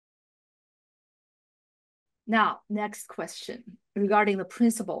Now, next question regarding the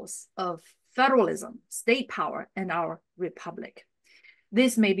principles of federalism, state power, and our republic.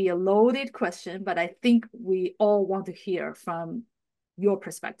 This may be a loaded question, but I think we all want to hear from your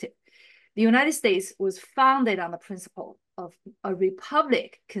perspective. The United States was founded on the principle of a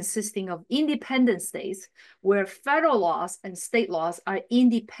republic consisting of independent states where federal laws and state laws are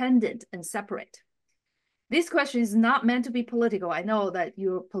independent and separate. This question is not meant to be political. I know that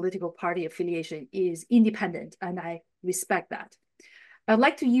your political party affiliation is independent, and I respect that. I'd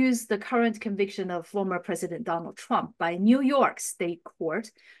like to use the current conviction of former President Donald Trump by New York State Court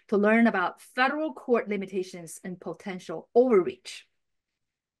to learn about federal court limitations and potential overreach.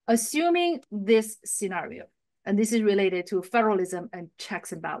 Assuming this scenario, and this is related to federalism and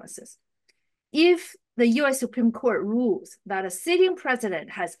checks and balances, if the US Supreme Court rules that a sitting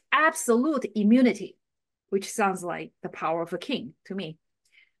president has absolute immunity, which sounds like the power of a king to me,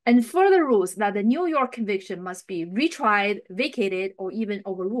 and further rules that the New York conviction must be retried, vacated, or even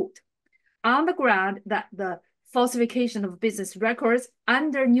overruled on the ground that the falsification of business records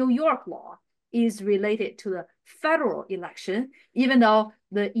under New York law is related to the federal election, even though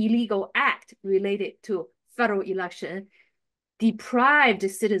the illegal act related to federal election deprived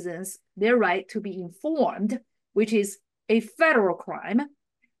citizens their right to be informed, which is a federal crime.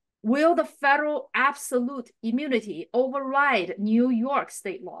 Will the federal absolute immunity override New York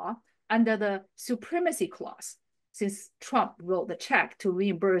state law under the supremacy clause, since Trump wrote the check to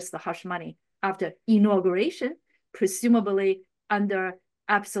reimburse the hush money after inauguration, presumably under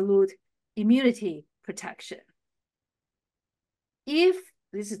absolute immunity protection? If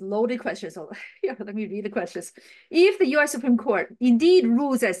this is a loaded question, so here, let me read the questions. If the US Supreme Court indeed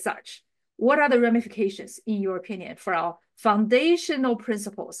rules as such, what are the ramifications, in your opinion, for our foundational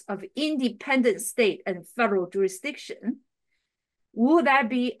principles of independent state and federal jurisdiction? Would that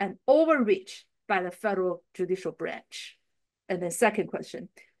be an overreach by the federal judicial branch? And then second question,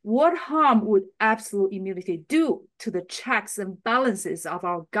 what harm would absolute immunity do to the checks and balances of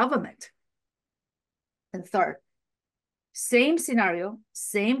our government? And third, same scenario,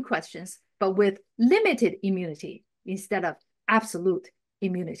 same questions, but with limited immunity instead of absolute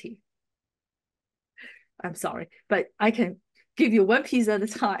immunity. I'm sorry, but I can give you one piece at a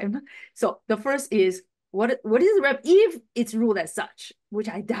time. So the first is, what is the if it's ruled as such, which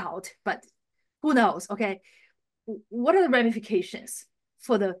I doubt, but who knows, okay? What are the ramifications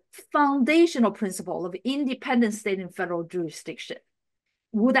for the foundational principle of independent state and federal jurisdiction?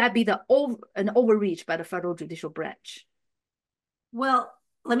 Would that be an overreach by the federal judicial branch? Well,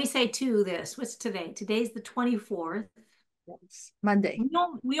 let me say too this. What's today? Today's the 24th. Yes. Monday.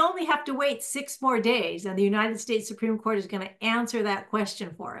 We only have to wait 6 more days, and the United States Supreme Court is going to answer that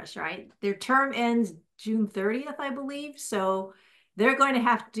question for us, right? Their term ends June 30th, I believe. So they're going to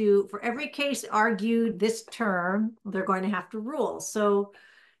have to, for every case argued this term, they're going to have to rule. So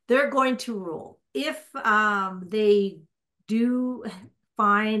they're going to rule. If they do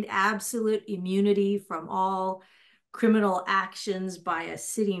find absolute immunity from all criminal actions by a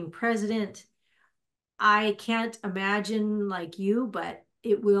sitting president, I can't imagine like you, but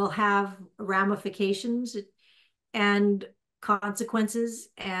it will have ramifications and consequences,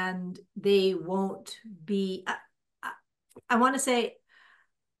 and they won't be, I want to say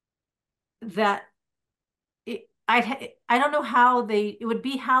that I don't know how it would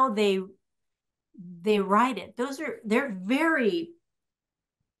be how they write it. They're very,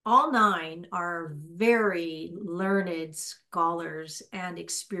 all 9 are very learned scholars and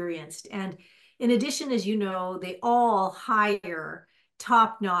experienced. And in addition, as you know, they all hire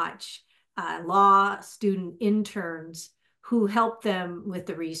top-notch law student interns who help them with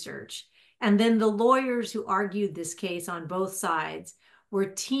the research. And then the lawyers who argued this case on both sides were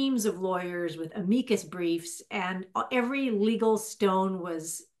teams of lawyers with amicus briefs, and every legal stone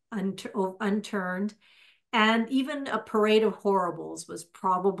was unturned. And even a parade of horribles was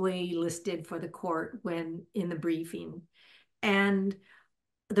probably listed for the court when in the briefing. And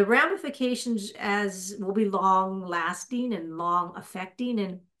the ramifications as will be long lasting and long affecting.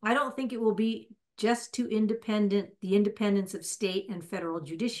 And I don't think it will be just to the independence of state and federal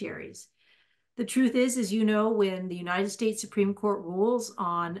judiciaries. The truth is, as you know, when the United States Supreme Court rules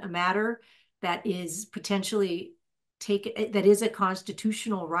on a matter that is potentially that is a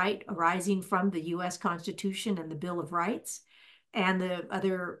constitutional right arising from the U.S. Constitution and the Bill of Rights and the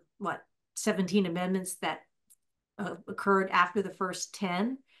other, 17 amendments that occurred after the first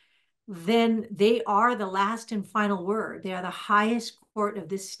 10, then they are the last and final word. They are the highest court of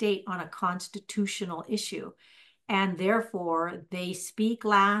this state on a constitutional issue. And therefore, they speak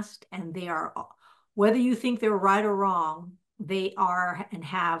last, and they are, whether you think they're right or wrong, they are and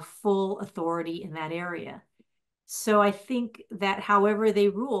have full authority in that area. So I think that however they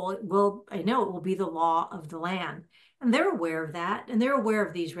rule, I know it will be the law of the land. And they're aware of that, and they're aware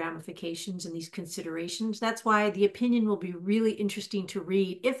of these ramifications and these considerations. That's why the opinion will be really interesting to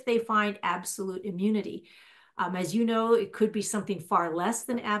read if they find absolute immunity. As you know, it could be something far less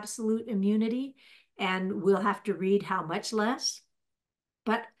than absolute immunity, and we'll have to read how much less.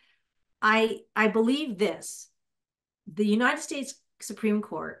 But I believe this: the United States Supreme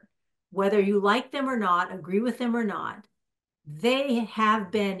Court, whether you like them or not, agree with them or not, they have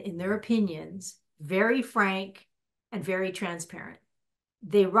been, in their opinions, very frank and very transparent.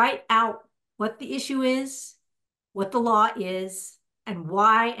 They write out what the issue is, what the law is, and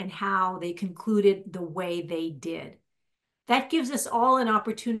why and how they concluded the way they did. That gives us all an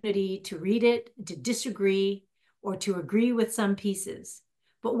opportunity to read it, to disagree, or to agree with some pieces.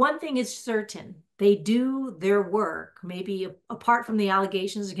 But one thing is certain, they do their work, maybe apart from the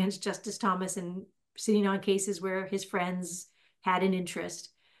allegations against Justice Thomas and sitting on cases where his friends had an interest.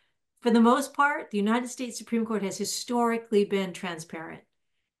 For the most part, the United States Supreme Court has historically been transparent.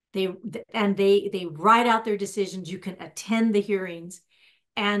 They write out their decisions. You can attend the hearings,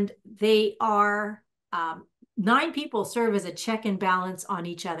 and they are 9 people serve as a check and balance on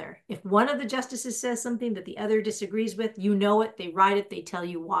each other. If one of the justices says something that the other disagrees with, you know it, they write it, they tell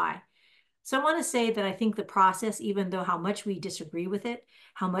you why. So I want to say that I think the process, even though how much we disagree with it,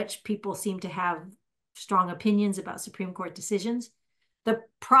 how much people seem to have strong opinions about Supreme Court decisions, the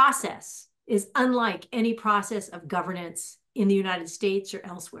process is unlike any process of governance in the United States or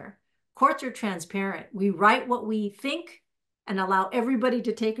elsewhere. Courts are transparent. We write what we think and allow everybody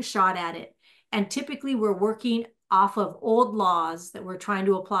to take a shot at it. And typically we're working off of old laws that we're trying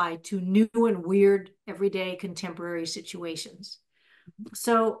to apply to new and weird, everyday, contemporary situations.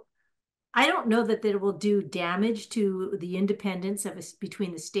 So I don't know that it will do damage to the independence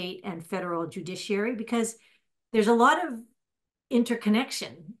between the state and federal judiciary, because there's a lot of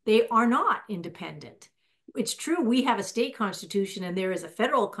interconnection. They are not independent. It's true we have a state constitution and there is a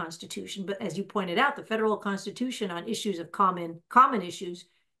federal constitution, but as you pointed out, the federal constitution on issues of common issues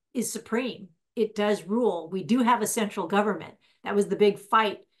is supreme. It does rule. We do have a central government. That was the big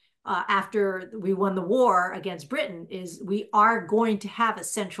fight after we won the war against Britain, is we are going to have a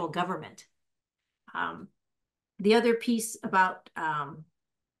central government. The other piece about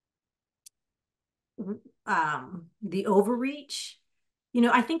the overreach,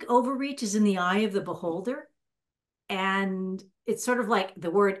 I think overreach is in the eye of the beholder. And it's sort of like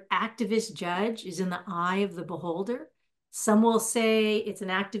the word activist judge is in the eye of the beholder. Some will say it's an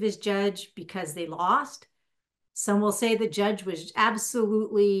activist judge because they lost. Some will say the judge was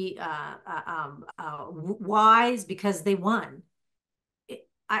absolutely wise because they won.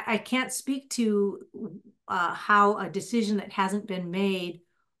 I can't speak to how a decision that hasn't been made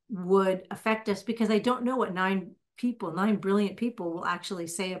would affect us, because I don't know what 9 brilliant people will actually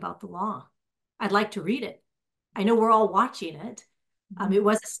say about the law. I'd like to read it. I know we're all watching it. It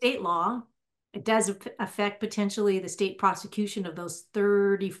was a state law. It does affect potentially the state prosecution of those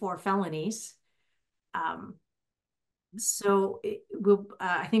 34 felonies. So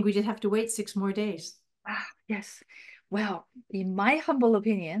I think we just have to wait 6 more days. Yes. Well, in my humble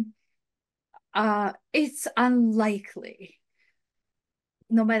opinion, it's unlikely,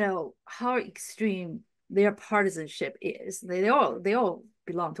 no matter how extreme their partisanship is, they all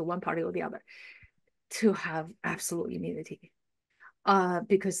belong to one party or the other, to have absolute immunity.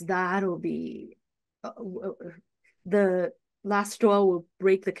 Because that'll be the last straw will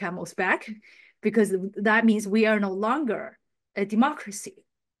break the camel's back, because that means we are no longer a democracy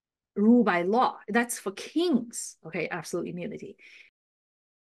ruled by law. That's for kings, okay, absolute immunity.